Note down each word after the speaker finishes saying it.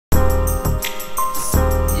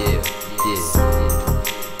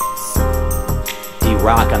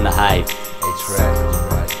rock on the hype. It's right.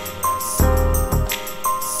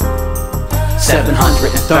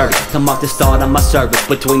 730 to mark the start of my service.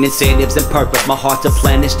 Between incentives and purpose, my heart's a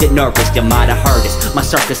planet, get nervous. You might have heard it. My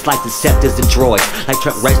circus like deceptors and droids, like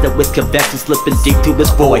Trent Reznor with convection slipping deep to this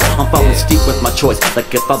void. I'm falling steep with my choice, like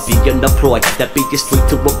if I be unemployed. That be a street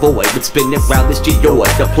to avoid, but spinning round this geoid.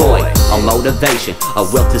 Deployed, a motivation, a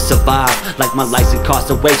will to survive. Like my life's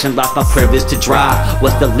incarceration, life my privilege to drive.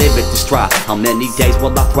 What's the limit to strive? How many days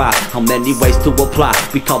will I thrive? How many ways to apply?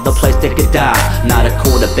 We call the place that could die. Not a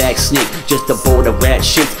quarterback sneak, just a border rat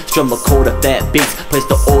sheets. Strum a quarter fat beats, place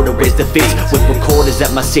the order, raise the fees. With recorders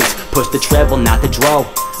at my seats, push the treble, not the draw.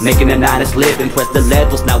 Making an honest living, press the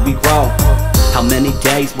levels, now we grow. How many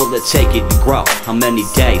days will it take it to grow? How many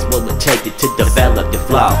days will it take it to develop the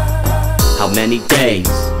flow? How many days?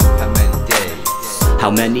 How many days?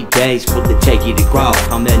 How many days will it take you to grow?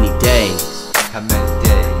 How many days? How many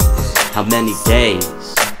days? How many days?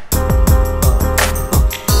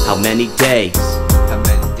 How many days? How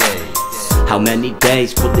many days? How many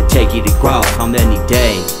days will it take you to grow? How many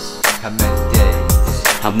days? How many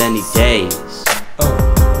days? How many days?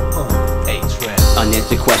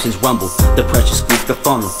 Unanswered questions rumble, the pressure squeeze the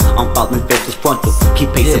funnel. I'm following faces frontal,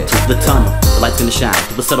 keep pacing to the tunnel. The light's gonna shine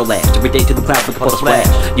to a subtle ash, every day to the clouds like a portal splash.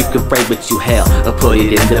 You can pray what you held, or put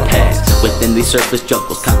it in the past. Within these surface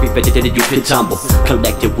jungles, concrete vegetated you can tumble.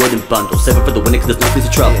 Collected wooden bundles, saving for the winning cause there's no place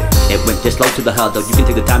of trouble. It went this slow to the huddle, you can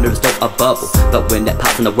take the time to restore a bubble. But when that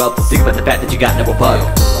pops in the rubble, think about the fact that you got no rebuttal.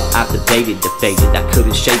 I've debated, debated, I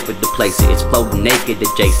couldn't shape it to place it. It's floating naked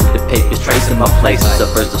adjacent, the papers tracing my places.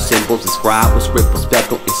 Subversive symbols inscribed with scribble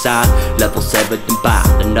speckled inside. Level 7 and by,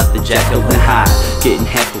 nothing jackal and high. Getting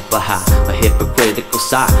heckled but high, my hypocritical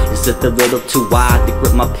side is just a little too wide to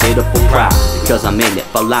grip my pitiful pride. Because I'm in it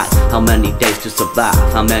for life, how many days to survive?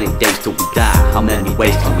 How many days till we die? How many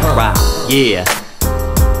ways till we cry? Yeah.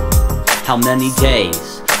 How many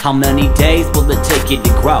days? How many days will it take you to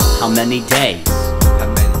grow? How many days? How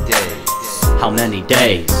many days? How many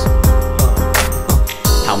days?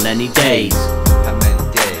 How many days? How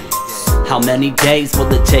many days? How many days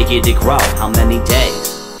will it take you to grow? How many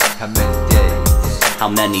days? How many days? How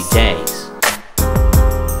many days?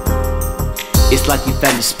 It's like you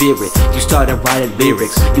found your spirit, you started writing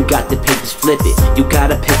lyrics. You got the pages, flip it, you got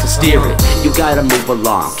a pencil, steer it. You gotta move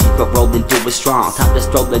along, keep it rolling, do it strong. Time to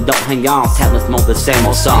stroll and don't hang on, talents more the same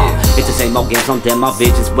old song. It's the same old games on them, my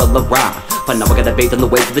visions will arrive. But now I gotta bathe on the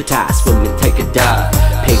way to the tide, swim and take a dive.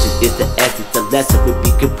 Patience is the essence, the lesson would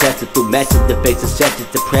be compressed through matching the basic sessions.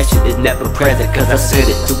 Depression is never present, cause I sent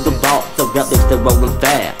it to the vault, the relics they're rolling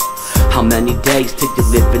fast. How many days till you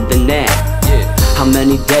live in the now? How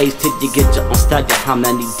many days till you get your own style? How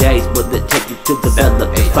many days will it take you to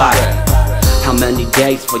develop the fire? How many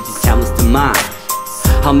days for your talents to mine?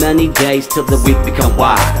 How many days till the weak become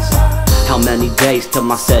wise? How many days till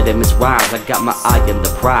my sediments rise? I got my eye on the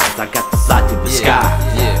prize, I got to fly through the sky.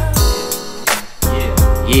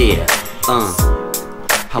 Yeah,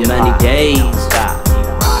 how many days?